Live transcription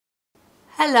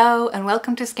Hello and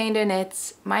welcome to Skeindeer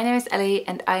Knits. My name is Ellie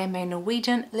and I am a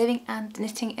Norwegian living and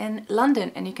knitting in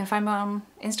London, and you can find me on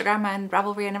Instagram and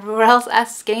Ravelry and everywhere else as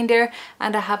Skeindeer,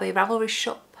 and I have a Ravelry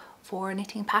shop for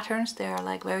knitting patterns. They are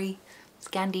like very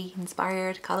Scandi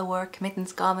inspired colour work,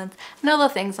 mittens, garments and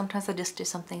other things. Sometimes I just do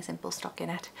something simple stuck in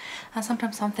it and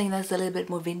sometimes something that's a little bit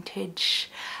more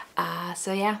vintage.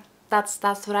 So yeah, that's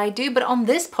what I do. But on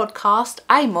this podcast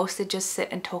I mostly just sit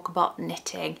and talk about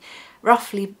knitting,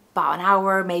 roughly about an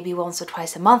hour, maybe once or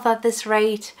twice a month at this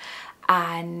rate.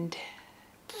 And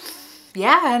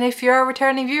yeah, and if you're a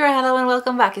returning viewer, hello and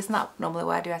welcome back. It's not normally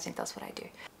what I do, I think that's what I do.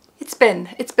 It's been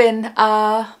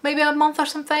maybe a month or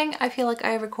something. I feel like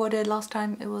I recorded last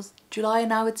time it was July,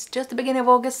 now it's just the beginning of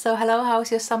August. So hello,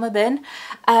 how's your summer been?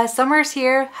 Summers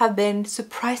here have been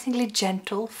surprisingly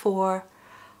gentle for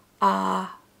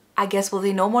I guess what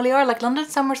they normally are. Like London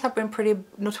summers have been pretty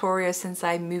notorious since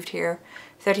I moved here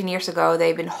 13 years ago.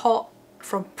 They've been hot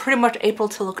from pretty much April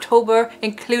till October,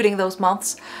 including those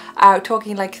months.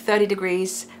 Talking like 30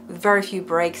 degrees with very few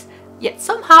breaks. Yet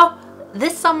somehow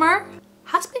this summer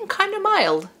has been kind of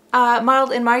mild.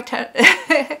 Mild in my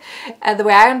the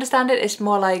way I understand it is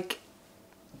more like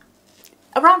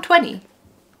around 20.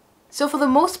 So for the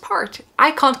most part,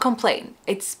 I can't complain.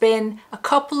 It's been a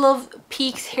couple of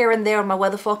peaks here and there on my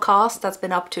weather forecast that's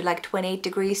been up to like 28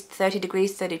 degrees, 30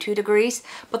 degrees, 32 degrees.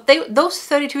 But those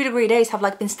 32 degree days have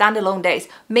like been standalone days,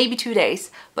 maybe 2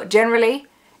 days. But generally,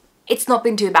 it's not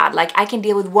been too bad. Like I can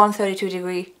deal with one 32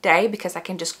 degree day because I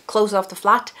can just close off the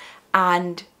flat,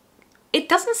 and it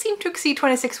doesn't seem to exceed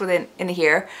 26 in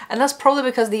here. And that's probably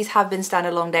because these have been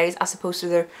standalone days as opposed to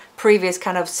the previous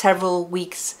kind of several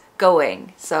weeks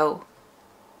going. So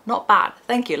not bad.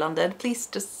 Thank you, London. Please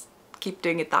just keep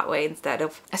doing it that way instead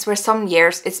of, I swear some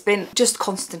years it's been just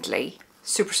constantly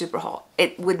super hot,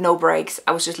 with no breaks.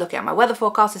 I was just looking at my weather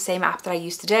forecast, the same app that I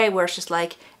use today, where it's just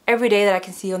like every day that I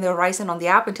can see on the horizon on the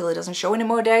app until it doesn't show any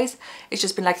more days, it's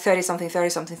just been like 30 something, 30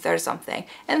 something, 30 something.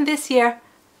 And this year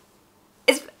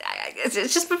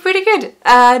it's just been pretty good.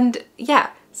 And yeah,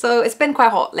 so it's been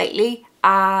quite hot lately.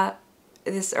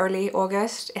 This early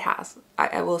August, it has.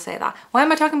 I will say that. Why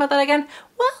am I talking about that again?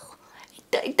 Well,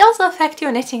 it does affect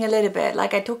your knitting a little bit.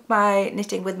 Like I took my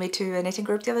knitting with me to a knitting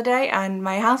group the other day and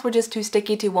my hands were just too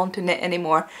sticky to want to knit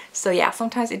anymore. So yeah,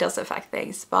 sometimes it does affect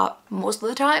things, but most of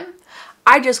the time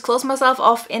I just close myself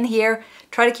off in here,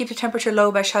 try to keep the temperature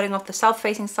low by shutting off the south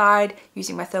facing side,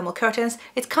 using my thermal curtains.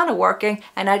 It's kind of working,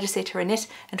 and I just sit here and knit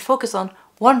and focus on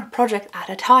one project at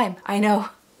a time. I know,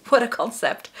 what a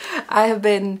concept. I have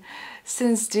been,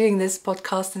 since doing this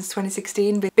podcast since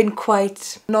 2016, been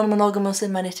quite non-monogamous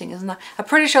in my knitting, isn't that? I'm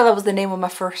pretty sure that was the name of my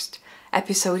first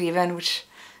episode even, which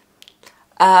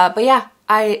but yeah,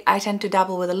 I tend to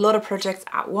dabble with a lot of projects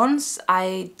at once.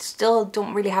 I still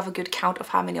don't really have a good count of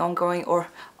how many ongoing or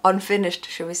unfinished,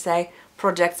 should we say,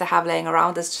 projects I have laying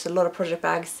around. There's just a lot of project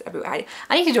bags everywhere.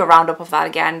 I need to do a roundup of that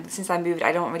again. Since I moved,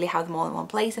 I don't really have them all in one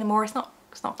place anymore. It's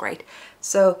not great.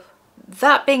 So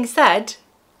that being said,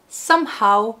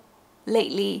 somehow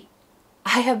lately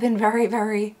I have been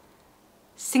very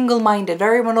single-minded,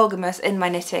 very monogamous in my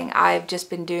knitting. I've just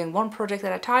been doing one project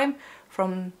at a time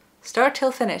from start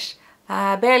till finish.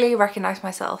 I barely recognize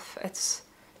myself. This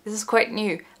is quite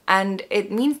new, and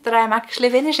it means that I'm actually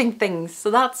finishing things, so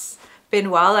that's been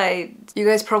well. You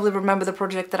guys probably remember the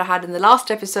project that I had in the last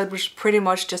episode, which was pretty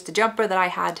much just a jumper that I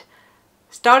had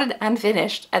started and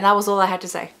finished, and that was all I had to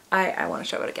say. I want to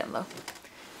show it again though,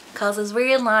 because it's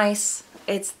real nice.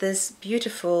 It's this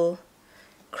beautiful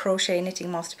crochet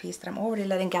knitting masterpiece that I'm already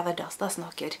letting gather dust. That's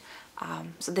not good.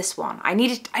 So this one, I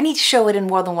need to show it in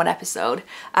more than one episode.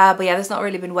 But yeah, there's not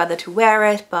really been weather to wear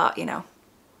it, but you know,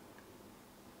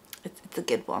 it's a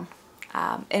good one.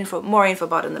 More info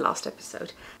about it in the last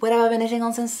episode. What have I been knitting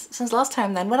on since last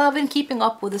time then? Well, I've been keeping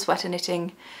up with the sweater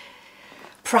knitting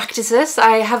practices.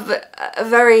 I have a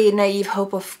very naive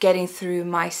hope of getting through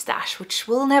my stash, which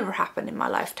will never happen in my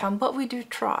lifetime, but we do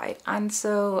try. And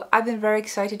so I've been very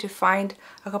excited to find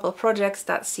a couple of projects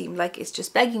that seem like it's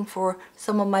just begging for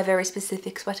some of my very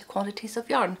specific sweater quantities of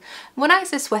yarn. When I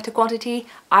say sweater quantity,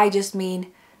 I just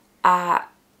mean a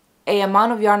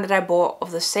amount of yarn that I bought of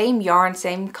the same yarn,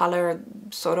 same color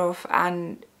sort of,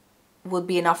 and would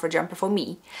be enough for a jumper for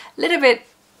me. A little bit,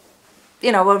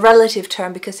 you know, a relative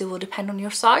term, because it will depend on your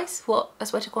size, what a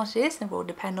sweater quantity is, and it will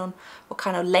depend on what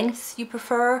kind of lengths you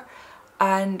prefer,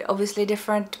 and obviously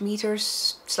different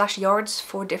meters / yards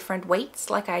for different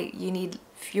weights. Like you need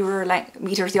fewer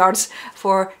meters yards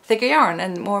for thicker yarn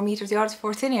and more meters yards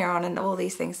for thinner yarn, and all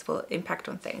these things will impact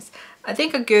on things. I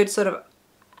think a good sort of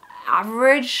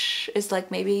average is like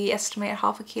maybe estimate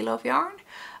half a kilo of yarn.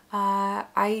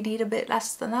 I need a bit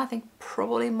less than that. I think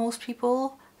probably most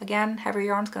people, again, heavier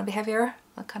yarn's gonna be heavier.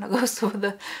 That kind of goes with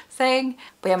the saying.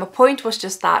 But yeah, my point was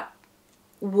just that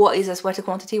what is a sweater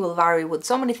quantity will vary with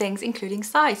so many things, including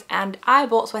size. And I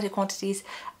bought sweater quantities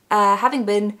having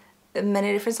been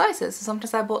many different sizes. So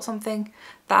sometimes I bought something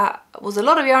that was a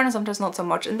lot of yarn and sometimes not so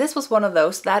much. And this was one of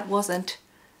those that wasn't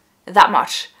that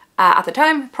much. At the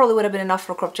time, probably would have been enough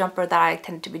for a crop jumper that I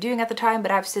tended to be doing at the time,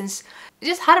 but I've since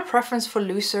just had a preference for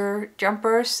looser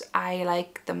jumpers. I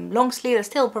like them long sleeve, I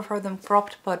still prefer them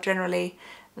cropped, but generally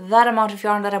that amount of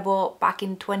yarn that I bought back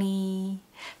in I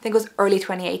think it was early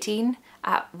 2018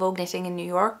 at Vogue Knitting in New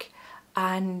York,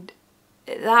 and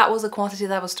that was a quantity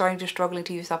that I was starting to struggling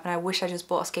to use up, and I wish I just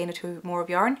bought a skein or two more of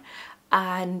yarn.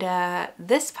 And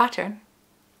this pattern,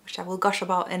 which I will gush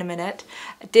about in a minute,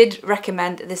 did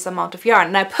recommend this amount of yarn.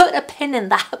 And I put a pin in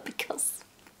that because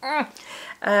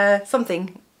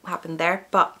something happened there.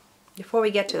 But before we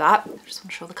get to that, I just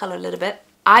want to show the colour a little bit.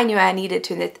 I knew I needed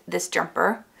to knit this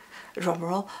jumper,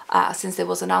 drumroll, since it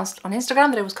was announced on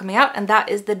Instagram that it was coming out, and that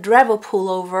is the Drevo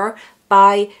pullover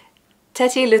by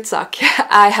Teti Lutzak.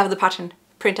 I have the pattern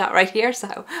print out right here,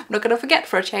 so I'm not going to forget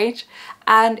for a change.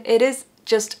 And it is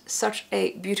just such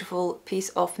a beautiful piece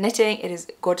of knitting. It is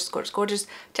gorgeous, gorgeous, gorgeous.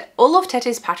 All of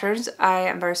Teti's patterns, I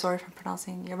am very sorry if I'm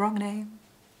pronouncing your wrong name,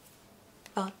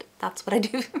 but that's what I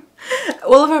do.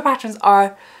 All of her patterns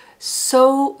are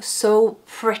so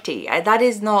pretty. That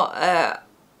is not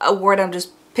a word I'm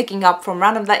just picking up from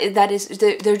random.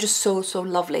 They're just so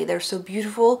lovely. They're so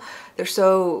beautiful. They're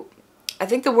so, I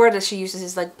think the word that she uses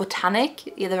is like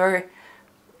botanic.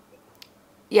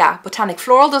 Yeah, botanic.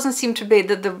 Floral doesn't seem to be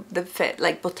the fit,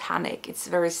 like botanic. It's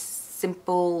very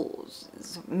simple,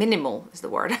 minimal is the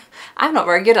word. I'm not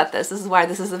very good at this. This is why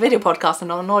this is a video podcast and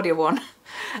not an audio one.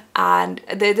 And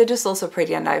they're just also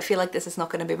pretty, and I feel like this is not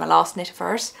going to be my last knit of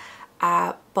hers.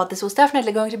 But this was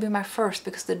definitely going to be my first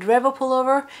because the Drevo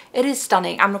pullover, it is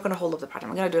stunning. I'm not going to hold up the pattern.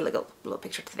 I'm going to do a little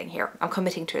picture thing here. I'm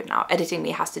committing to it now. Editing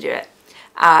me has to do it.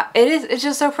 It's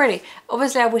just so pretty.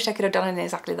 Obviously I wish I could have done it in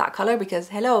exactly that color because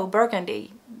hello,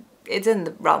 burgundy, it's in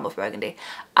the realm of burgundy.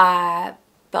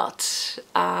 But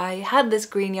I had this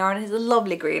green yarn. It's a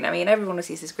lovely green. I mean, everyone who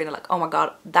sees this green are like, oh my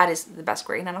god, that is the best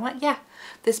green. And I'm like, yeah,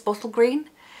 this bottle green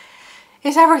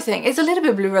is everything. It's a little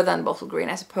bit bluer than bottle green,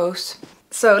 I suppose.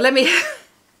 So let me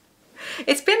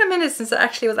it's been a minute since I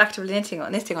actually was actively knitting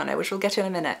on it, which we'll get to in a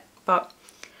minute, but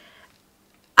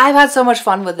I've had so much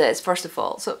fun with this, first of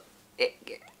all. So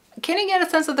can you get a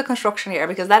sense of the construction here?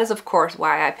 Because that is of course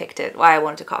why I picked it, why I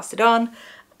wanted to cast it on.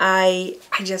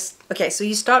 Okay, so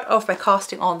you start off by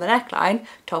casting on the neckline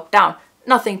top down.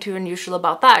 Nothing too unusual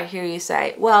about that. Here you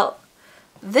say, well,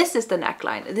 this is the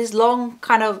neckline, this long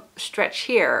kind of stretch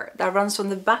here that runs from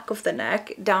the back of the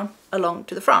neck down along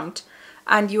to the front,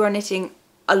 and you are knitting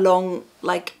along,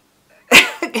 like,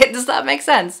 does that make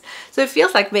sense? So it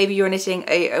feels like maybe you're knitting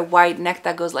a wide neck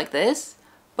that goes like this,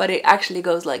 but it actually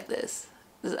goes like this.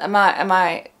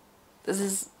 This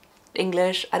is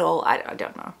English at all? I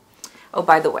don't know. Oh,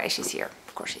 by the way, she's here.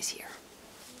 Of course she's here.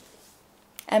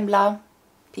 Embla,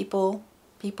 people,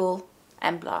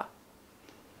 Embla.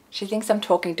 She thinks I'm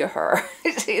talking to her.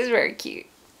 She is very cute.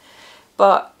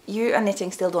 But you and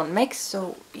knitting still don't mix,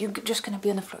 so you're just gonna be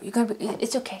on the floor. You're gonna be,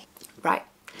 it's okay. Right.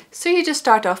 So you just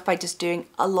start off by just doing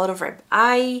a lot of rib.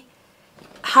 I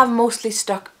have mostly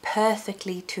stuck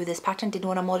perfectly to this pattern, didn't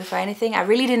want to modify anything. I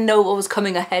really didn't know what was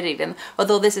coming ahead even,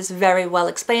 although this is very well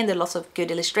explained. There are lots of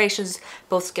good illustrations,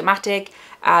 both schematic,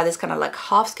 there's kind of like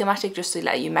half schematic just to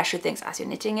let you measure things as you're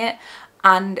knitting it,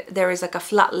 and there is like a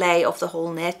flat lay of the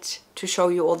whole knit to show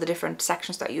you all the different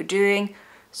sections that you're doing.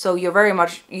 So you're very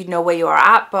much, you know where you are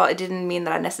at, but it didn't mean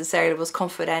that I necessarily was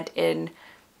confident in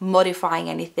modifying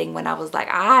anything when I was like,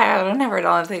 I've never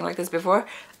done anything like this before.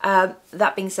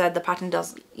 That being said, the pattern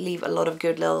does leave a lot of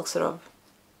good little sort of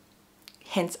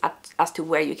hints as to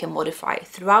where you can modify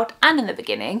throughout and in the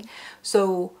beginning.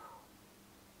 So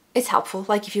it's helpful,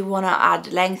 like if you want to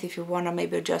add length, if you want to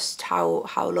maybe adjust how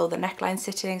low the neckline's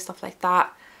sitting, stuff like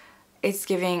that. It's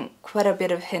giving quite a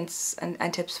bit of hints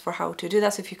and tips for how to do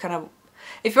that. So if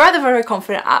you're either very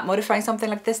confident at modifying something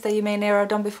like this that you may never have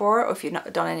done before, or if you've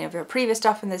not done any of your previous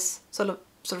stuff in this sort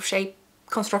of shape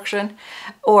construction,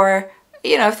 or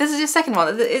you know, if this is your second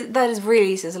one, that is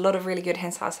really easy. There's a lot of really good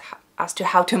hints as to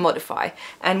how to modify,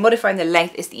 and modifying the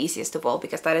length is the easiest of all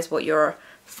because that is what you're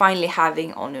finally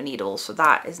having on your needle. So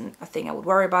that isn't a thing I would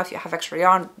worry about. If you have extra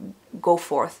yarn, go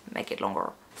forth, make it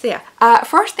longer. So yeah,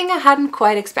 first thing I hadn't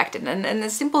quite expected, and a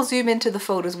simple zoom into the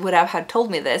photos would have had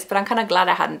told me this, but I'm kind of glad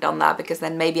I hadn't done that because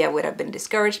then maybe I would have been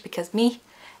discouraged because me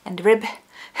and rib,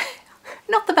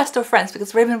 not the best of friends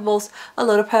because rib involves a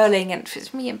lot of purling, and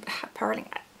for me, purling.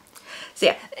 So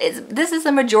yeah, this is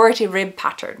a majority rib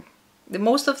pattern.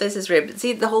 Most of this is rib.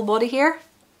 See the whole body here?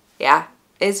 Yeah,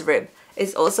 is rib.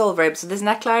 It's also all rib. So this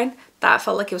neckline that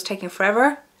felt like it was taking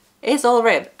forever is all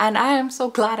rib, and I am so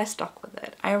glad I stuck with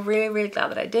it. I'm really, really glad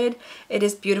that I did. It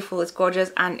is beautiful. It's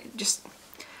gorgeous, and just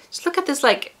look at this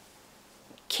like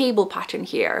cable pattern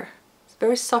here. It's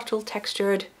very subtle,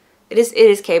 textured. It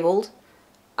is cabled.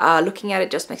 Looking at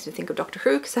it just makes me think of Doctor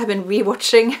Who because I've been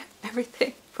rewatching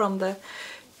everything from the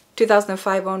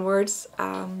 2005 onwards.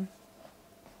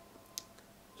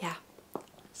 Yeah,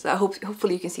 so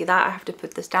hopefully you can see that. I have to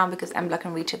put this down because Embla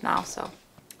can reach it now, so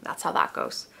that's how that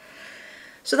goes.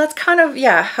 So that's kind of,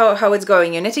 yeah, how it's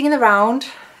going. You're knitting in the round,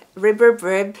 rib, rib,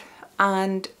 rib,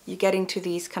 and you're getting to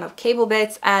these kind of cable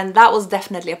bits, and that was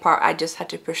definitely a part I just had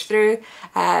to push through.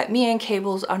 Me and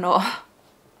cables are not...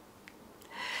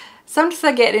 Sometimes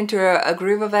I get into a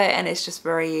groove of it and it's just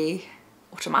very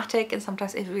automatic, and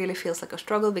sometimes it really feels like a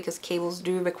struggle because cables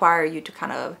do require you to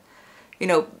kind of, you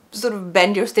know, sort of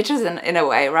bend your stitches in a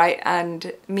way, right?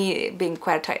 And me being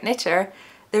quite a tight knitter,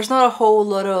 there's not a whole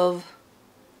lot of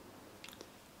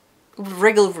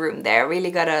wriggle room there.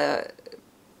 Really gotta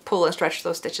pull and stretch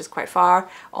those stitches quite far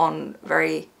on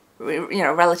very, you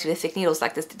know, relatively thick needles.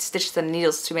 Like the stitches and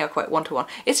needles to me are quite one-to-one.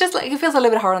 It's just like, it feels a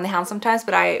little bit hard on the hand sometimes,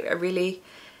 but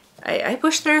I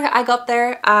pushed through, I got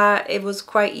there. It was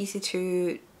quite easy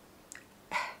to,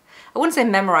 I wouldn't say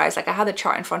memorize, like I had the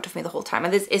chart in front of me the whole time,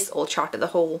 and this is all charted, the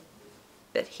whole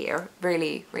bit here.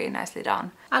 Really, really nicely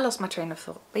done. I lost my train of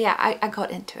thought, but yeah, I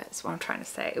got into it, is what I'm trying to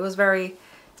say. It was very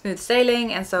smooth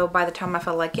sailing, and so by the time I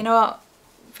felt like, you know what,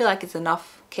 I feel like it's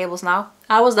enough cables now,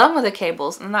 I was done with the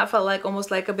cables, and that felt like almost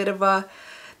like a bit of a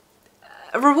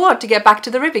reward to get back to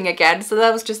the ribbing again. So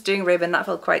that was just doing ribbon. That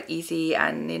felt quite easy,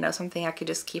 and you know, something I could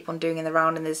just keep on doing in the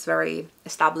round in this very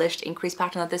established increase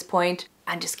pattern at this point,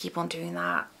 and just keep on doing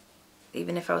that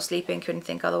even if I was sleeping, couldn't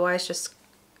think otherwise. Just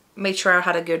made sure I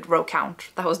had a good row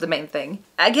count. That was the main thing.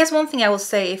 I guess one thing I will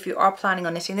say, if you are planning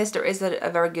on knitting this, there is a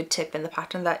very good tip in the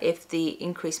pattern, that if the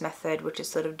increase method, which is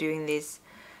sort of doing these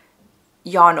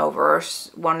yarn overs,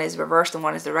 one is reversed and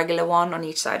one is the regular one on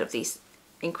each side of these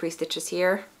increase stitches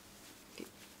here,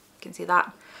 can see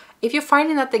that. If you're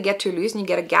finding that they get too loose and you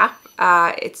get a gap,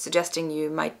 it's suggesting you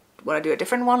might want to do a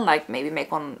different one, like maybe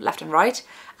make one left and right.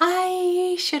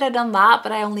 I should have done that,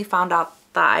 but I only found out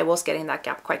that I was getting that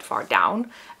gap quite far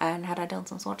down, and had I done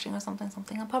some swatching or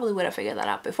something, I probably would have figured that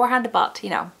out beforehand, but you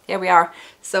know, here we are.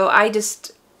 So I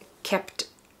just kept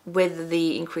with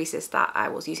the increases that I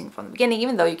was using from the beginning,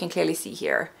 even though you can clearly see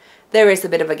here there is a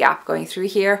bit of a gap going through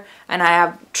here, and I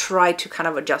have tried to kind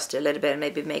of adjust it a little bit and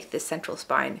maybe make this central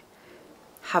spine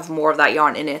have more of that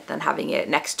yarn in it than having it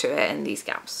next to it in these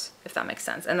gaps, if that makes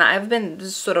sense. And I've been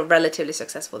sort of relatively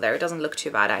successful there. It doesn't look too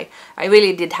bad. I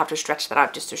really did have to stretch that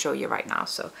out just to show you right now.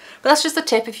 So, but that's just a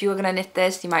tip. If you're gonna knit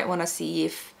this, you might want to see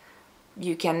if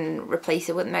you can replace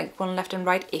it with make one left and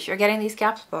right if you're getting these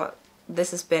gaps. But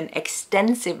this has been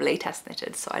extensively test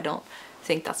knitted, so I don't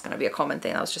think that's going to be a common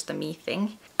thing. That was just a me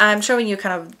thing. I'm showing you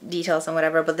kind of details and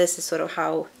whatever, but this is sort of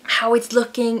how it's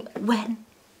looking when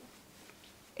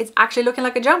it's actually looking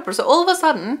like a jumper. So all of a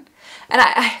sudden, and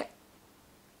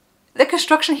the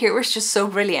construction here was just so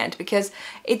brilliant, because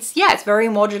it's very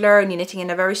modular, and you're knitting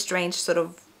in a very strange sort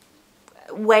of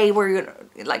way where you're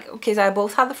like, okay, so I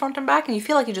both have the front and back, and you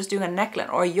feel like you're just doing a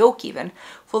neckline or a yoke even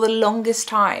for the longest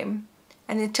time,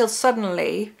 and until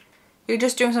suddenly you're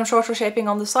just doing some shorter shaping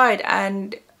on the side,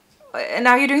 and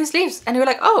now you're doing sleeves, and you're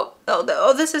like, oh,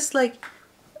 this is like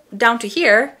down to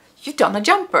here, you've done a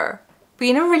jumper. But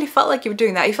you never really felt like you were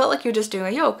doing that. You felt like you were just doing a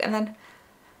yoke, and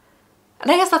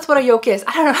I guess that's what a yoke is.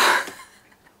 I don't know.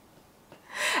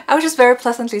 I was just very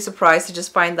pleasantly surprised to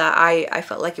just find that I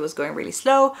felt like it was going really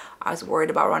slow. I was worried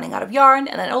about running out of yarn,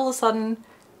 and then all of a sudden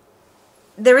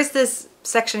there is this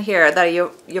section here that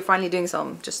you're finally doing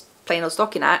some just plain old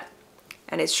stocking at,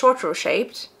 and it's short row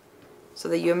shaped, so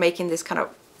that you're making this kind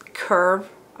of curve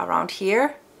around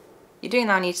here. You're doing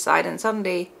that on each side, and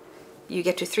suddenly you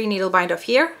get to 3 needle bind off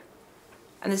here,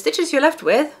 and the stitches you're left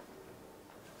with,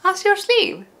 that's your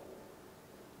sleeve.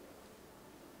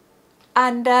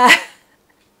 And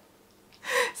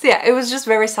so yeah, it was just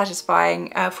very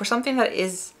satisfying for something that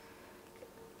is,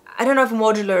 I don't know if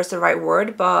modular is the right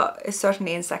word, but it's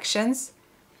certainly in sections.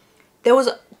 There was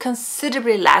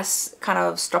considerably less kind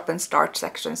of stop and start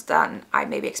sections than I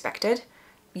maybe expected.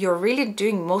 You're really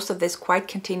doing most of this quite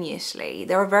continuously.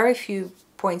 There are very few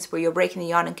points where you're breaking the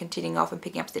yarn and continuing off and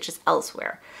picking up stitches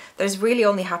elsewhere. There's really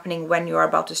only happening when you're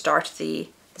about to start the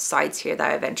sides here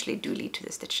that eventually do lead to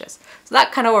the stitches. So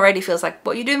that kind of already feels like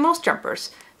what you do in most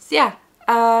jumpers. So yeah,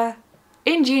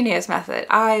 ingenious method.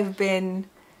 I've been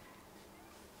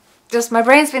just, my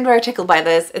brain's been very tickled by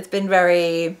this. It's been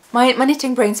very, my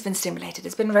knitting brain's been stimulated.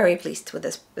 It's been very pleased with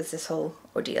this whole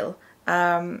ordeal.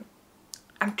 I'm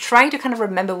trying to kind of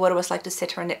remember what it was like to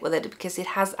sit here and knit with it, because it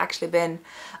has actually been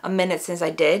a minute since I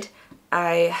did.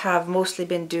 I have mostly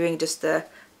been doing just the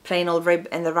plain old rib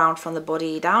and the round from the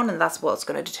body down, and that's what's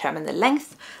going to determine the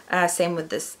length. Same with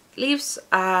the sleeves,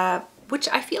 which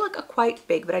I feel like are quite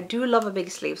big, but I do love a big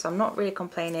sleeve, so I'm not really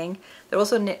complaining. They're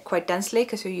also knit quite densely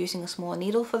because you're using a small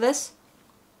needle for this.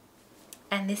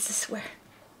 And this is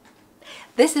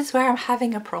where I'm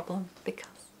having a problem, because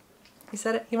you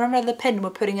said it. You remember the pin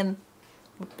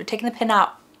we're taking the pin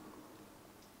out.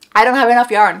 I don't have enough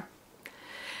yarn.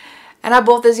 And I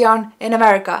bought this yarn in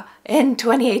America in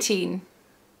 2018.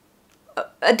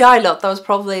 A dye lot that was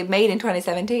probably made in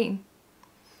 2017.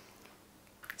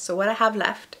 So what I have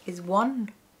left is one.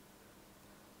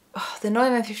 Oh, the not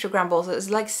even 50 gram balls,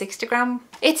 it's like 60 gram.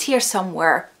 It's here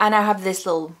somewhere, and I have this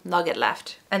little nugget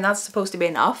left, and that's supposed to be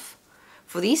enough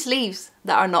for these sleeves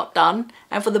that are not done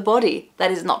and for the body that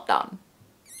is not done.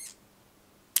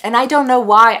 And I don't know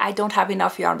why I don't have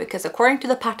enough yarn, because according to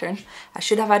the pattern I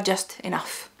should have had just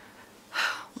enough.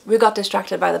 We got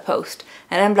distracted by the post,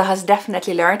 and Embla has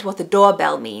definitely learned what the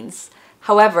doorbell means.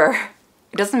 However,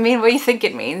 it doesn't mean what you think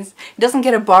it means. It doesn't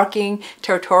get a barking,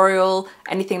 territorial,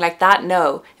 anything like that.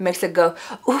 No, it makes it go,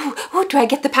 ooh, ooh, do I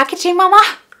get the packaging, mama?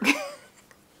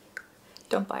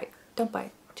 Don't bite, don't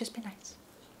bite. Just be nice.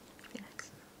 Be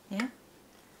nice, yeah?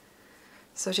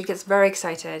 So she gets very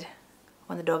excited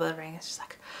when the doorbell rings. It's just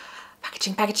like,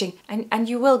 packaging, packaging, and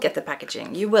you will get the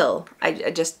packaging. You will. I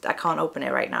can't open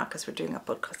it right now because we're doing a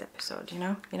podcast episode. You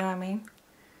know what I mean.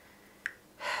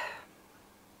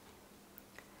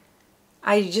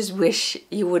 I just wish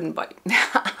you wouldn't bite.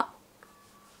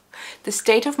 The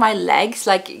state of my legs,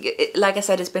 like I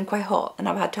said, it's been quite hot, and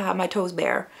I've had to have my toes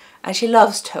bare. And she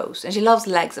loves toes, and she loves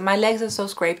legs, and my legs are so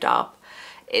scraped up.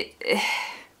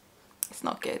 It's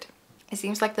not good. It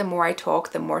seems like the more I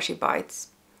talk, the more she bites.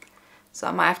 So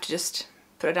I might have to just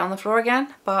put it down the floor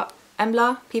again. But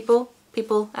Embla, people,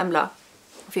 Embla,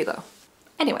 off you go.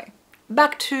 Anyway,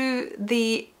 back to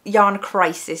the yarn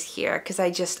crisis here, because I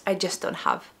just don't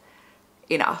have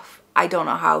enough. I don't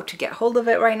know how to get hold of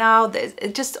it right now.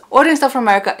 Ordering stuff from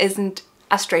America isn't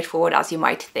as straightforward as you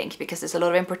might think, because there's a lot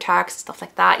of import tax, stuff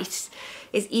like that. It's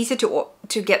easy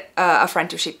to get a friend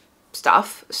to ship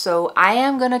stuff. So I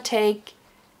am gonna take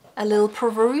a little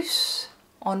peruse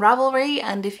on Ravelry,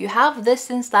 and if you have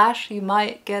this in stash, you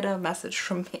might get a message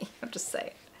from me. I'm just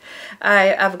saying.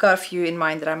 I've got a few in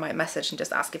mind that I might message and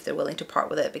just ask if they're willing to part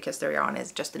with it, because their yarn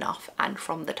is just enough, and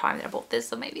from the time that I bought this,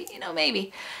 so maybe, you know,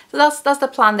 maybe. So that's the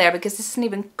plan there, because this isn't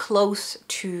even close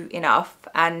to enough,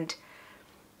 and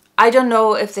I don't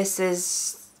know if this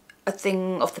is a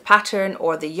thing of the pattern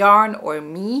or the yarn or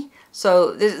me.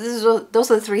 So those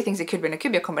are the three things it could be, and it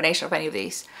could be a combination of any of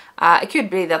these. It could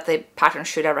be that the pattern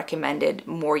should have recommended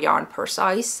more yarn per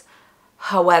size.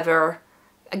 However,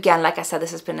 again, like I said,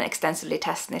 this has been extensively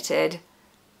test knitted.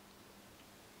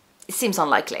 It seems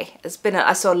unlikely.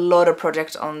 I saw a lot of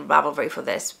projects on Ravelry for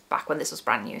this back when this was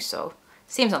brand new, so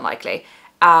it seems unlikely.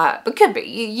 But could be,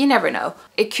 you never know.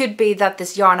 It could be that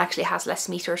this yarn actually has less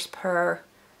meters per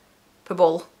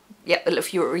ball. Yeah, a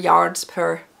fewer yards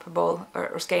per ball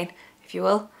or skein, if you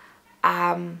will.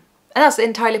 And that's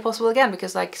entirely possible again,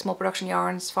 because like small production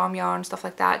yarns, farm yarns, stuff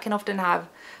like that can often have,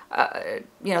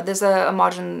 you know, there's a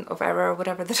margin of error or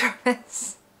whatever the term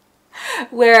is,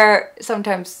 where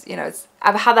sometimes, you know,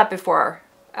 I've had that before.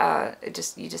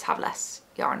 You just have less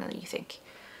yarn than you think.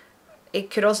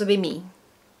 It could also be me.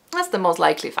 That's the most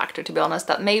likely factor, to be honest,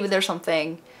 that maybe there's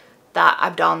something that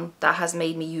I've done that has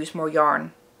made me use more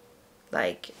yarn.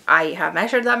 Like, I have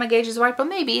measured that my gauge is right, but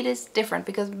maybe it is different,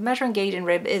 because measuring gauge in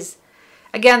rib is,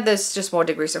 again, there's just more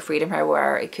degrees of freedom here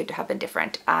where it could have been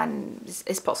different, and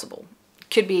it's possible.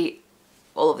 Could be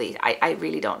all of these. I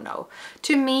really don't know.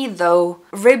 To me, though,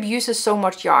 rib uses so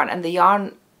much yarn, and the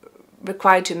yarn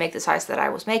required to make the size that I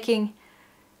was making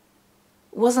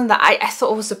wasn't that, I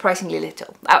thought it was surprisingly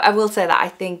little. I will say that I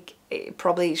think it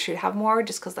probably should have more,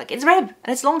 just because like it's rib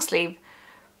and it's long sleeve.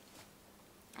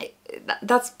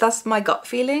 That's my gut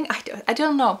feeling. I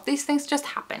don't know. These things just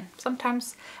happen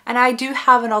sometimes. And I do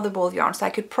have another ball of yarn, so I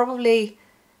could probably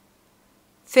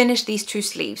finish these two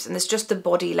sleeves, and there's just the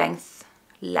body length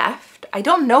left. I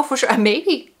don't know for sure.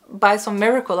 Maybe by some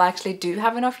miracle I actually do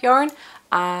have enough yarn.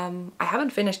 I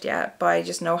haven't finished yet, but I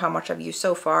just know how much I've used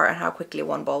so far and how quickly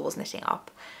one ball was knitting up.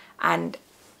 And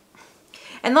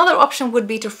another option would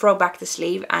be to throw back the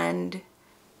sleeve and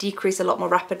decrease a lot more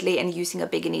rapidly and using a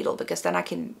bigger needle, because then I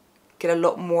can get a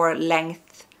lot more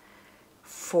length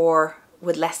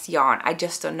with less yarn. I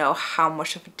just don't know how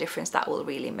much of a difference that will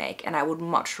really make, and I would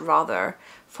much rather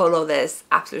follow this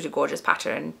absolutely gorgeous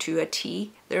pattern to a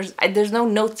T. There's no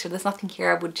notes here, there's nothing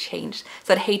here I would change,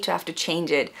 so I'd hate to have to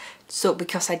change it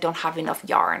because I don't have enough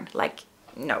yarn. Like,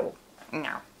 no.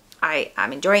 I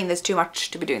am enjoying this too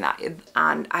much to be doing that,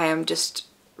 and I am just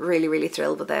really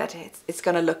thrilled with it. It's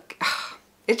gonna look,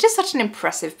 it's just such an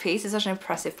impressive piece. It's such an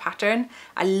impressive pattern.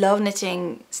 I love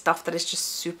knitting stuff that is just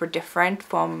super different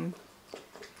from,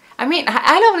 I mean,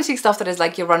 I love knitting stuff that is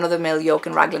like your run-of-the-mill yoke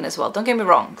and raglan as well, don't get me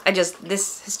wrong.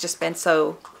 This has just been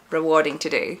so rewarding to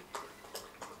do.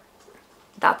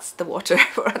 That's the water,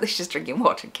 or at least just drinking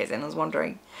water in case anyone's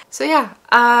wondering. So yeah,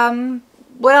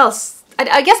 what else?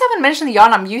 I guess I haven't mentioned the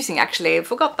yarn I'm using actually, I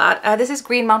forgot that. This is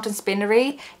Green Mountain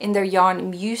Spinnery in their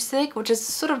yarn Music, which is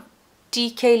sort of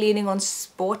DK leaning on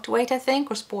sport weight, I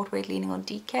think, or sport weight leaning on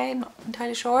DK, I'm not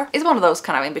entirely sure. It's one of those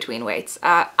kind of in-between weights.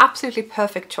 Absolutely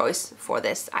perfect choice for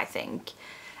this, I think.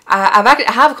 I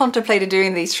have contemplated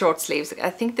doing these short sleeves. I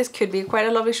think this could be quite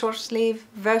a lovely short sleeve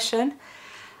version.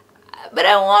 But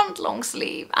I want long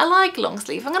sleeve. I like long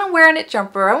sleeve. I'm gonna wear a knit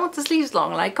jumper. I want the sleeves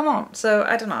long, like, come on. So,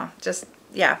 I don't know, just,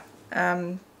 yeah.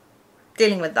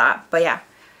 Dealing with that, but yeah.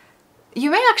 You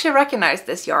may actually recognize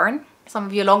this yarn. Some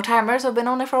of you long timers have been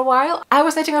on it for a while. I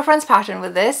was knitting a friend's pattern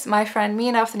with this. My friend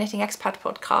Mina of the Knitting Expat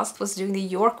podcast was doing the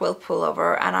Yorkville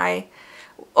pullover, and I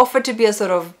offered to be a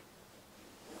sort of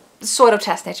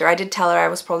test knitter. I did tell her I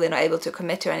was probably not able to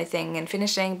commit to anything in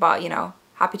finishing, but you know,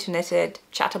 happy to knit it,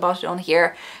 chat about it on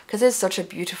here, because it's such a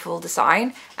beautiful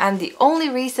design. And the only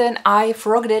reason I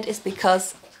frogged it is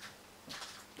because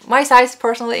my size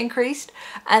personally increased,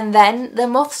 and then the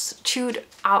moths chewed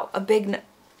out a big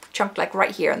chunk like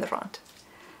right here in the front,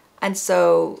 and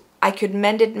so I could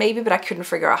mend it maybe, but I couldn't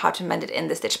figure out how to mend it in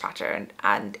the stitch pattern.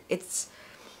 And it's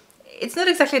not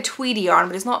exactly a tweedy yarn,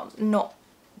 but it's not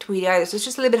tweedy either, so it's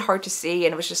just a little bit hard to see,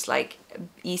 and it was just like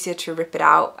easier to rip it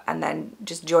out and then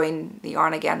just join the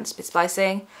yarn again, spit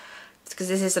splicing, because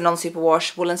this is a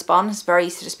non-superwash woolen spun. It's very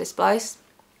easy to spit splice,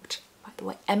 which, by the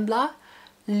way, Embla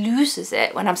loses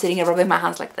it when I'm sitting here rubbing my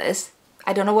hands like this.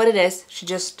 I don't know what it is.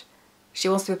 She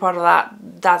wants to be part of that.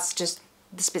 That's just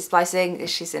the spit splicing.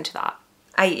 She's into that.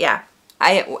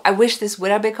 I wish this would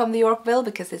have become the Yorkville,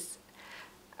 because it's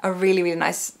a really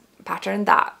nice pattern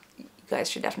that you guys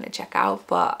should definitely check out.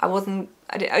 But I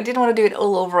didn't want to do it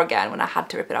all over again when I had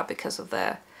to rip it up because of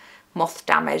the moth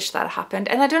damage that happened.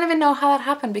 And I don't even know how that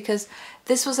happened, because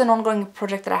this was an ongoing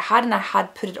project that I had, and I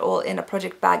had put it all in a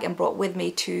project bag and brought with me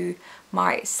to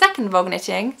my second Vogue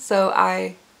knitting. So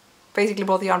I basically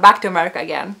brought the yarn back to America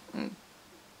again,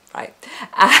 right?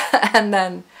 And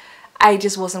then I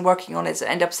just wasn't working on it, so it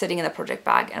ended up sitting in a project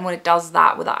bag. And when it does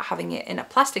that without having it in a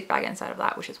plastic bag inside of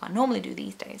that, which is what I normally do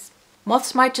these days,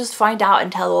 moths might just find out and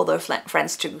tell all their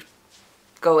friends to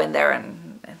go in there,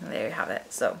 and there you have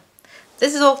it. So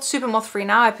this is all super moth free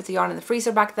now. I put the yarn in the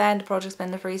freezer back then. The project's been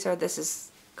in the freezer. This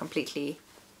is completely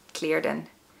cleared and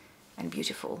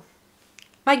beautiful.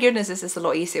 My goodness, this is a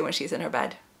lot easier when she's in her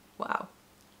bed. Wow.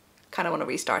 Kind of want to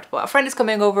restart, but a friend is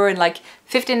coming over in like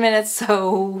 15 minutes,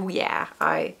 so yeah,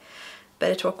 I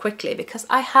better talk quickly because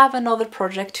I have another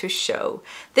project to show.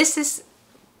 This is,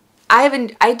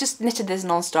 I just knitted this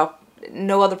non-stop,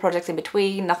 no other projects in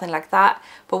between, nothing like that.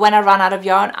 But when I ran out of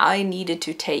yarn, I needed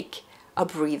to take a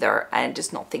breather and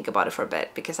just not think about it for a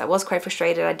bit, because I was quite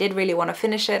frustrated. I did really want to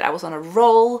finish it. I was on a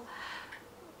roll,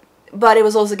 but it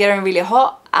was also getting really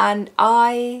hot, and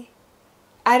I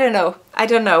don't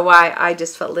know why I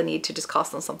just felt the need to just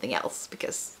cast on something else,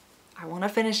 because I want to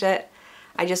finish it.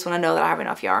 I just want to know that I have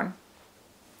enough yarn.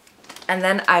 And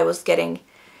then I was getting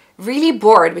really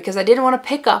bored because I didn't want to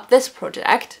pick up this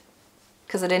project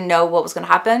because I didn't know what was going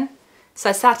to happen. So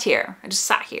I sat here. I just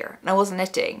sat here and I wasn't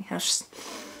knitting. I was just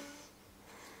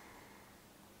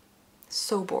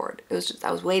so bored. It was just,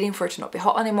 I was waiting for it to not be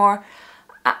hot anymore.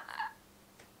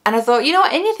 And I thought, you know,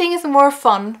 anything is more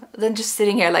fun than just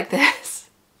sitting here like this,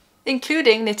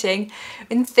 including knitting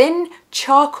in thin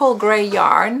charcoal grey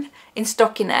yarn in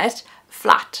stockinette,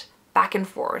 flat, back and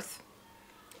forth.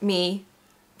 Me,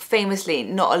 famously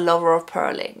not a lover of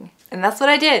purling. And that's what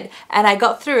I did. And I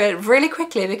got through it really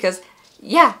quickly because,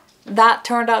 yeah, that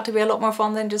turned out to be a lot more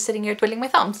fun than just sitting here twiddling my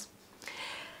thumbs.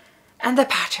 And the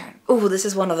pattern. Oh, this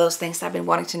is one of those things that I've been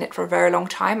wanting to knit for a very long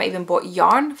time. I even bought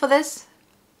yarn for this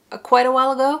quite a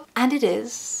while ago. And it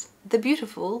is the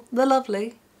beautiful, the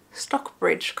lovely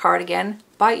Stockbridge cardigan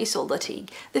by Isolde Teague,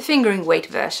 the fingering weight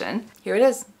version. Here it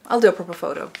is. I'll do a proper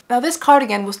photo. Now this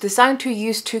cardigan was designed to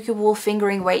use Tuki wool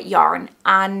fingering weight yarn,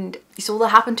 and Isolde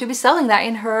happened to be selling that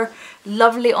in her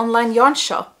lovely online yarn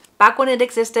shop. Back when it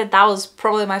existed, that was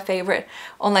probably my favorite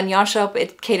online yarn shop.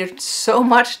 It catered so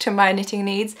much to my knitting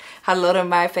needs. Had a lot of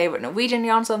my favorite Norwegian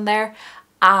yarns on there.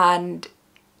 And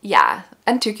yeah,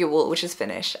 and Tuku wool, which is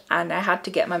Finnish. And I had to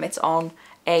get my mitts on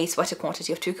a sweater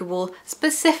quantity of Tuku wool,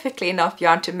 specifically enough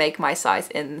yarn to make my size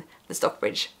in the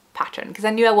Stockbridge pattern, because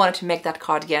I knew I wanted to make that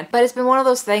cardigan. But it's been one of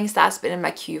those things that's been in my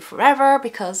queue forever,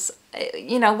 because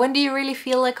you know, when do you really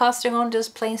feel like casting on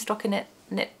just plain stockinette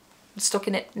knit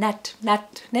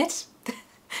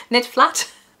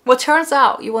flat? Well, turns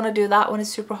out you want to do that when it's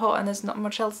super hot and there's not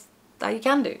much else that you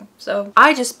can do. So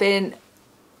I just been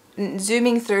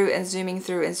zooming through and zooming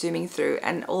through and zooming through,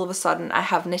 and all of a sudden I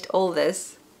have knit all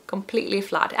this completely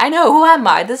flat. I know, who am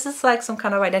I? This is like some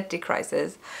kind of identity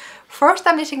crisis. First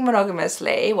I'm knitting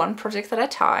monogamously, one project at a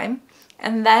time,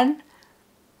 and then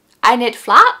I knit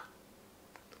flat?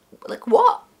 Like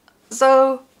what?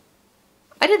 So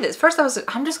I did this. First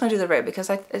I'm just gonna do the rib because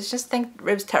I just think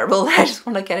rib's terrible. I just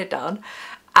want to get it done.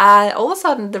 And all of a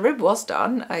sudden the rib was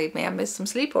done. I may have missed some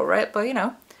sleep over it, but you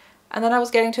know. And then I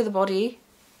was getting to the body.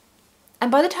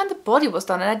 And by the time the body was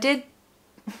done, and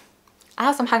I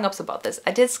have some hang-ups about this.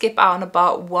 I did skip out on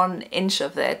about 1 inch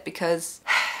of it because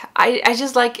I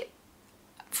just like,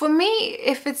 for me,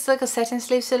 if it's like a satin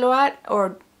sleeve silhouette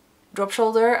or drop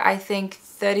shoulder, I think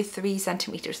 33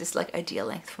 centimeters is like ideal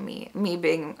length for me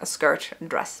being a skirt and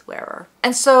dress wearer.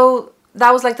 And so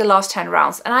that was like the last 10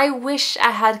 rounds. And I wish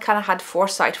I had kind of had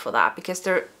foresight for that, because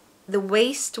the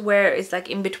waist, where it's like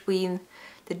in between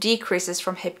the decreases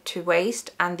from hip to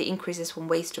waist and the increases from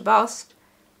waist to bust,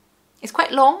 is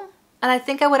quite long. And I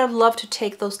think I would have loved to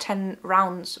take those 10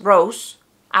 rows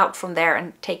out from there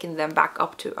and taken them back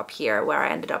up to up here, where I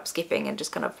ended up skipping and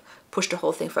just kind of pushed the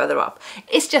whole thing further up.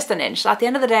 It's just an inch. So at the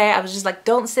end of the day, I was just like,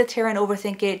 don't sit here and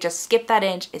overthink it. Just skip that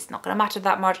inch. It's not going to matter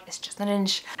that much. It's just an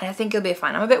inch. And I think it'll be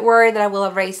fine. I'm a bit worried that I will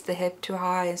have raised the hip too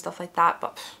high and stuff like that,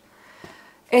 but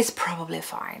it's probably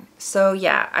fine. So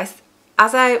yeah, as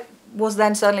I was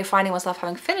then suddenly finding myself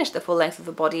having finished the full length of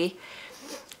the body,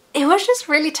 it was just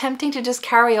really tempting to just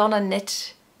carry on and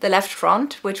knit the left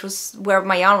front, which was where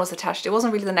my yarn was attached. It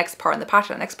wasn't really the next part in the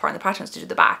pattern. The next part in the pattern is to do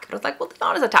the back. But I was like, well, the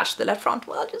yarn is attached to the left front.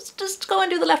 Well, just go and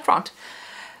do the left front.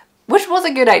 Which was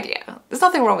a good idea. There's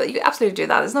nothing wrong with it. You can absolutely do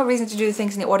that. There's no reason to do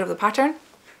things in the order of the pattern.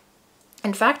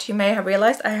 In fact, you may have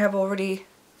realized I have already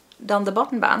done the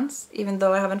button bands, even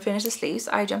though I haven't finished the sleeves.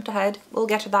 I jumped ahead. We'll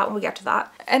get to that when we get to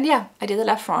that. And yeah, I did the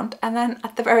left front. And then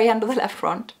at the very end of the left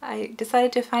front, I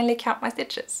decided to finally count my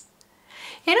stitches.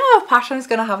 You know how a pattern is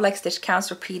going to have like stitch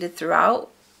counts repeated throughout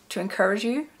to encourage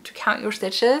you to count your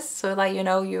stitches, so that you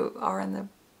know you are in the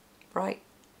right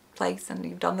place and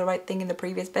you've done the right thing in the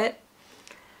previous bit?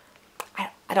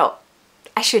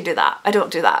 I should do that. I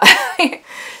don't do that.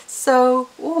 So,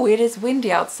 oh, it is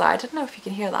windy outside. I don't know if you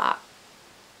can hear that.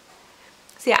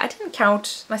 So yeah, I didn't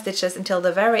count my stitches until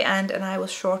the very end, and I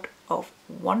was short of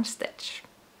 1 stitch.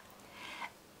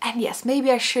 And yes, maybe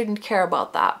I shouldn't care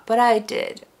about that, but I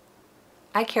did.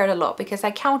 I cared a lot because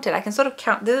I counted. I can sort of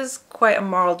count. This is quite a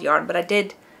marled yarn, but I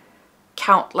did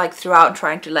count like throughout and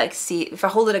trying to like see. If I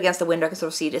hold it against the window, I can sort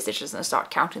of see the stitches and start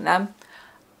counting them.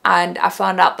 And I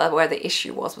found out that where the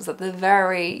issue was at the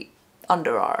very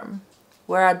underarm,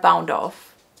 where I'd bound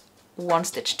off 1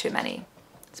 stitch too many.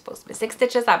 It's supposed to be 6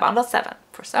 stitches. I bound off 7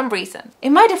 for some reason.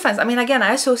 In my defense, I mean, again,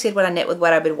 I associate what I knit with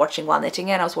what I've been watching while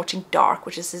knitting, and I was watching Dark,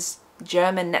 which is this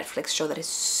German Netflix show that is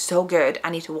so good.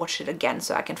 I need to watch it again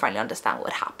so I can finally understand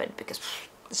what happened, because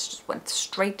this just went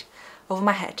straight over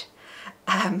my head.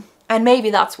 And maybe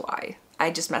that's why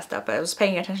I just messed up. I was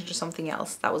paying attention to something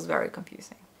else that was very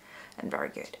confusing and very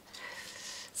good.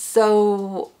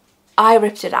 So I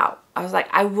ripped it out. I was like,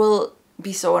 I will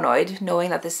be so annoyed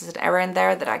knowing that this is an error in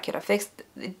there that I could have fixed.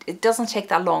 It doesn't take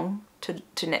that long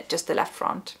to knit just the left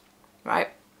front, right?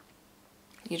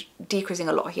 You're decreasing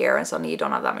a lot here and suddenly you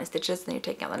don't have that many stitches, then you're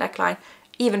taking out the neckline,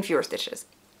 even fewer stitches.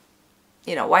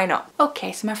 You know, why not?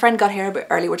 Okay, so my friend got here a bit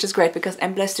early, which is great because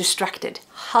Embla is distracted.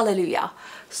 Hallelujah.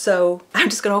 So I'm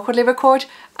just gonna awkwardly record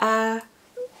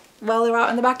while they're out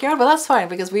in the backyard, but that's fine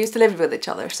because we used to live with each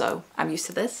other, so I'm used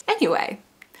to this. Anyway,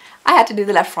 I had to do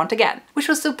the left front again, which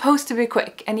was supposed to be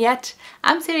quick, and yet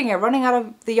I'm sitting here running out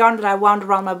of the yarn that I wound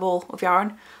around my ball of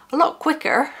yarn a lot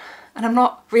quicker, and I'm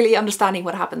not really understanding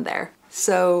what happened there.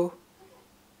 So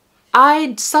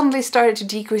I suddenly started to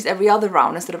decrease every other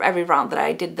round instead of every round that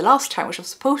I did the last time, which I was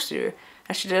supposed to do.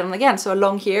 I should do them again. So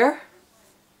along here,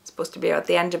 it's supposed to be at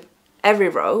the end of every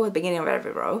row, at the beginning of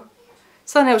every row.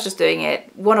 Suddenly I was just doing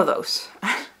it, one of those.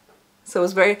 So it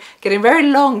was getting very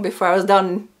long before I was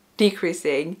done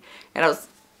decreasing, and I was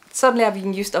suddenly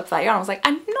having used up that yarn. I was like,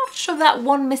 I'm not sure that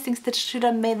 1 missing stitch should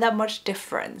have made that much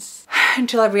difference.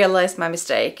 until I realized my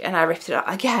mistake and I ripped it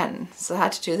out again. So I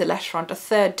had to do the left front a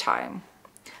third time.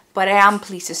 But I am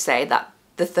pleased to say that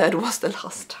the third was the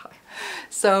last time.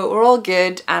 So we're all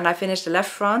good, and I finished the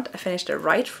left front, I finished the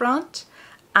right front,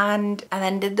 and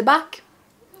then did the back.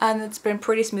 And it's been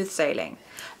pretty smooth sailing.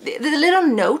 The little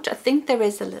note, I think there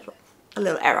is a little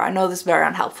error. I know this is very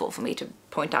unhelpful for me to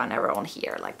point out an error on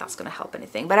here, like that's going to help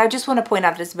anything. But I just want to point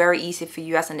out that it's very easy for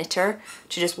you as a knitter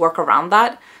to just work around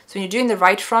that. So when you're doing the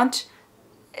right front,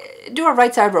 do a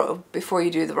right side row before you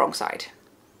do the wrong side.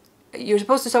 You're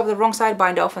supposed to start with the wrong side,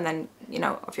 bind off, and then, you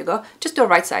know, off you go. Just do a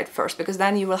right side first, because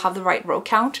then you will have the right row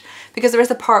count. Because there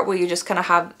is a part where you just kind of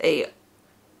have a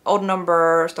odd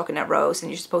number stockinette rows,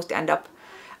 and you're supposed to end up,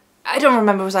 I don't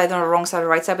remember if it was either on the wrong side or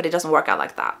right side, but it doesn't work out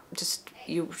like that. Just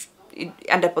you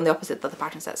end up on the opposite that the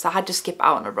pattern says. So I had to skip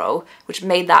out on a row, which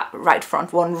made that right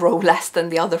front one row less than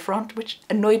the other front, which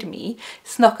annoyed me.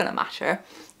 It's not gonna matter.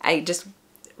 I just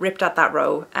ripped out that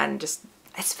row and just,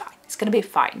 it's fine. It's gonna be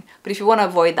fine. But if you want to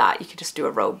avoid that, you can just do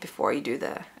a row before you do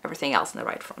everything else in the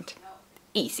right front.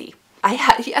 Easy. I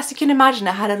had, as you can imagine,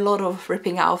 I had a lot of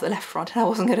ripping out of the left front, and I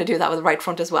wasn't gonna do that with the right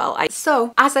front as well.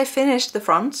 So as I finished the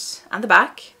fronts and the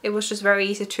back, it was just very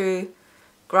easy to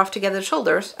graft together the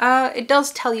shoulders. It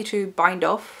does tell you to bind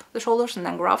off the shoulders and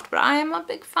then graft, but I am a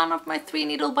big fan of my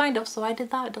 3-needle bind off, so I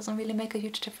did that. It doesn't really make a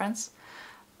huge difference.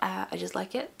 I just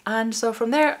like it. And so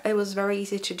from there, it was very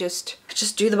easy to just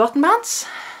do the button bands.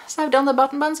 So I've done the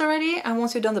button bands already, and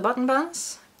once you've done the button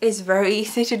bands, it's very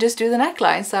easy to just do the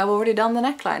neckline. So I've already done the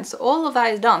neckline. So all of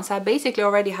that is done. So I basically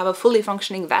already have a fully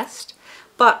functioning vest,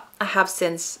 but I have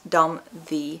since done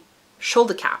the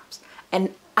shoulder caps.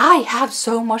 And I have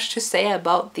so much to say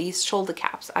about these shoulder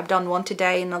caps. I've done one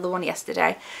today, another one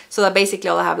yesterday. So that basically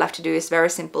all I have left to do is very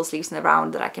simple sleeves in the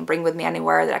round that I can bring with me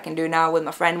anywhere, that I can do now with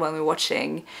my friend when we're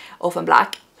watching Orphan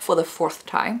Black for the 4th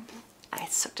time.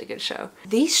 It's such a good show.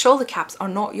 These shoulder caps are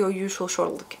not your usual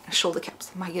shoulder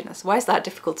caps. My goodness, why is that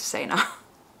difficult to say now?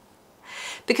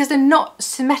 Because they're not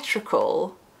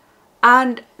symmetrical.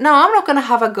 And no, I'm not gonna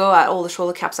have a go at all the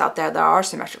shoulder caps out there that are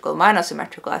symmetrical. Mine are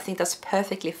symmetrical. I think that's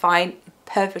perfectly fine,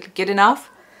 perfectly good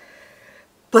enough.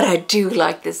 But I do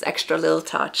like this extra little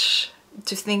touch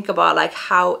to think about, like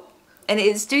how, and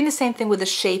it's doing the same thing with the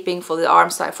shaping for the arm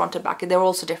side, front and back. They're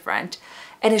also different.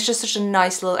 And it's just such a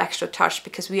nice little extra touch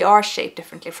because we are shaped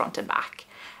differently front and back.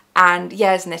 And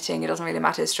yeah, it's knitting, it doesn't really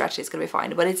matter, it's stretchy, it's gonna be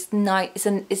fine. But it's nice,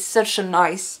 it's such a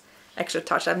nice extra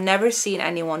touch. I've never seen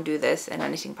anyone do this in a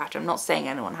knitting pattern. I'm not saying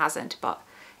anyone hasn't, but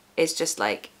it's just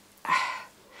like,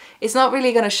 it's not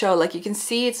really gonna show. Like you can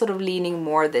see it's sort of leaning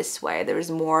more this way. There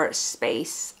is more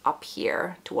space up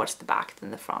here towards the back than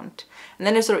the front. And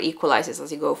then it sort of equalizes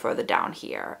as you go further down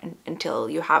here until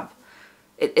you have,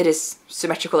 it is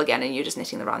symmetrical again, and you're just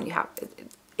knitting the round. You have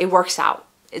it works out.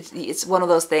 It's one of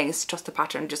those things. Trust the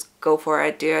pattern. Just go for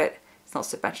it. Do it. It's not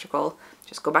symmetrical.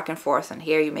 Just go back and forth. And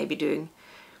here you may be doing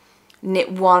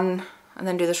knit 1 and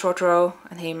then do the short row,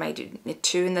 and here you might do knit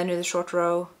 2 and then do the short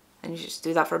row, and you just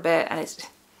do that for a bit, and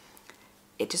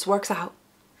it just works out.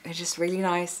 It's just really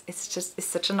nice. It's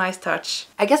such a nice touch.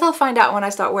 I guess I'll find out when I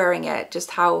start wearing it just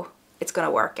how it's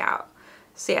gonna work out.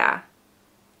 So yeah.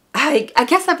 I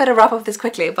guess I better wrap up this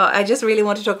quickly, but I just really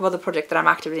want to talk about the project that I'm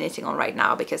actively knitting on right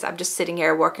now, because I'm just sitting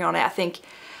here working on it. I think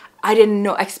I didn't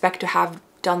expect to have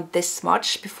done this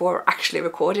much before actually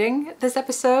recording this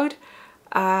episode.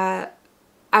 I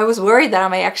was worried that I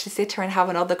may actually sit here and have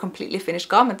another completely finished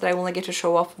garment that I only get to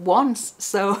show off once.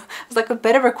 So I was like, I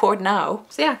better record now.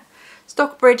 So yeah,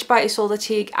 Stockbridge by Isolde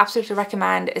Teague, absolutely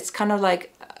recommend. It's kind of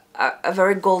like a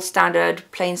very gold standard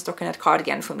plain stockinette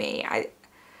cardigan for me.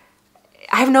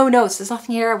 I have no notes. There's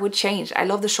nothing here I would change. I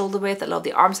love the shoulder width. I love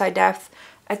the arm side depth.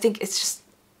 I think it's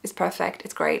perfect.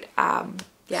 It's great.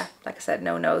 Yeah, like I said,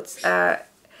 no notes.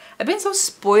 I've been so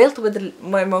spoiled with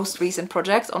my most recent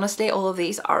projects. Honestly, all of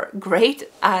these are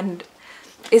great, and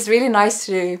it's really nice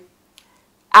to,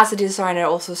 as a designer,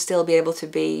 also still be able to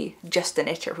be just a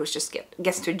knitter who's just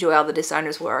gets to enjoy all the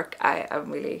designer's work.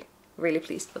 I'm really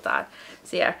pleased with that.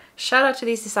 So yeah, shout out to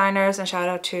these designers, and shout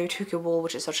out to Tuku Wool,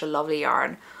 which is such a lovely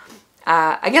yarn.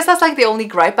 I guess that's like the only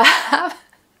gripe I have.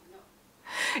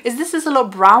 This is a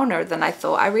lot browner than I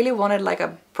thought. I really wanted like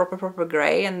a proper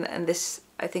grey, and this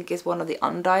I think is one of the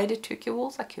undyed Tuku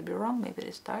wools. I could be wrong, maybe it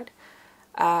is dyed.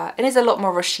 It is a lot more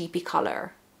of a sheepy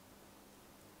colour.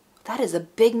 That is a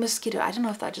big mosquito. I don't know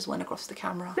if that just went across the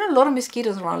camera. There are a lot of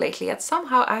mosquitoes around lately, yet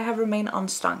somehow I have remained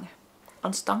unstung.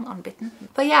 Unbitten.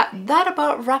 But yeah, that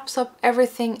about wraps up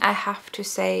everything I have to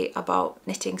say about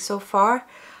knitting so far.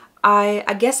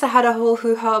 I guess I had a whole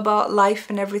hoo-ha about life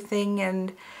and everything,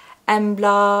 and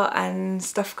Embla and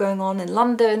stuff going on in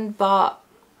London, but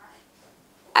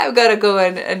I've got to go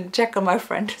and check on my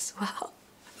friend as well.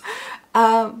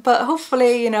 But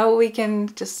hopefully, you know, we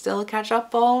can just still catch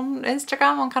up on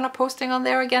Instagram. I'm kind of posting on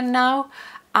there again now,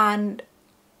 and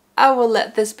I will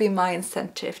let this be my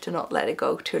incentive to not let it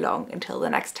go too long until the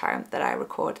next time that I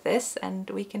record this, and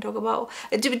we can talk about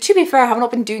to be fair, I have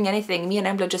not been doing anything. Me and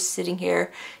Embla just sitting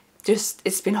here, just,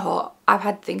 it's been hot. I've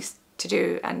had things to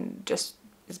do, and just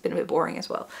it's been a bit boring as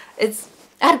well. I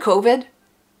had COVID.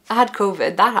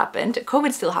 That happened.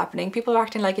 COVID's still happening. People are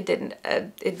acting like it didn't.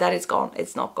 That it's gone.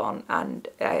 It's not gone, and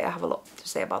I have a lot to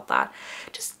say about that.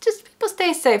 Just people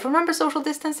stay safe. Remember, social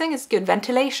distancing is good.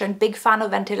 Ventilation, big fan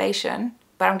of ventilation,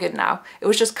 but I'm good now. It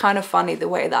was just kind of funny the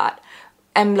way that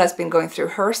Embla's been going through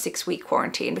her 6-week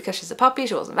quarantine because she's a puppy.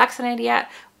 She wasn't vaccinated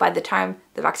yet. By the time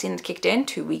the vaccine had kicked in,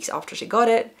 2 weeks after she got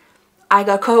it, I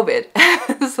got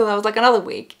COVID. So that was like another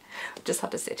week. Just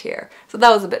had to sit here. So that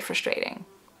was a bit frustrating.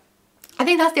 I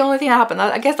think that's the only thing that happened.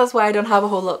 I guess that's why I don't have a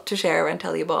whole lot to share and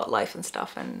tell you about life and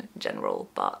stuff in general.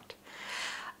 But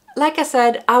like I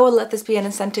said, I will let this be an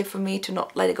incentive for me to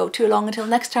not let it go too long until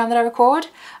next time that I record.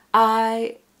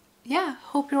 Yeah,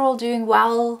 hope you're all doing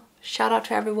well. Shout out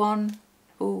to everyone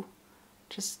who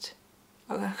just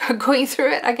going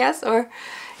through it, I guess. Or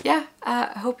yeah,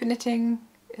 I hope your knitting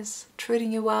is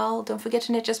treating you well. Don't forget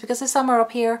to knit just because it's summer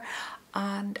up here.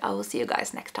 And I will see you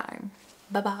guys next time.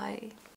 Bye bye.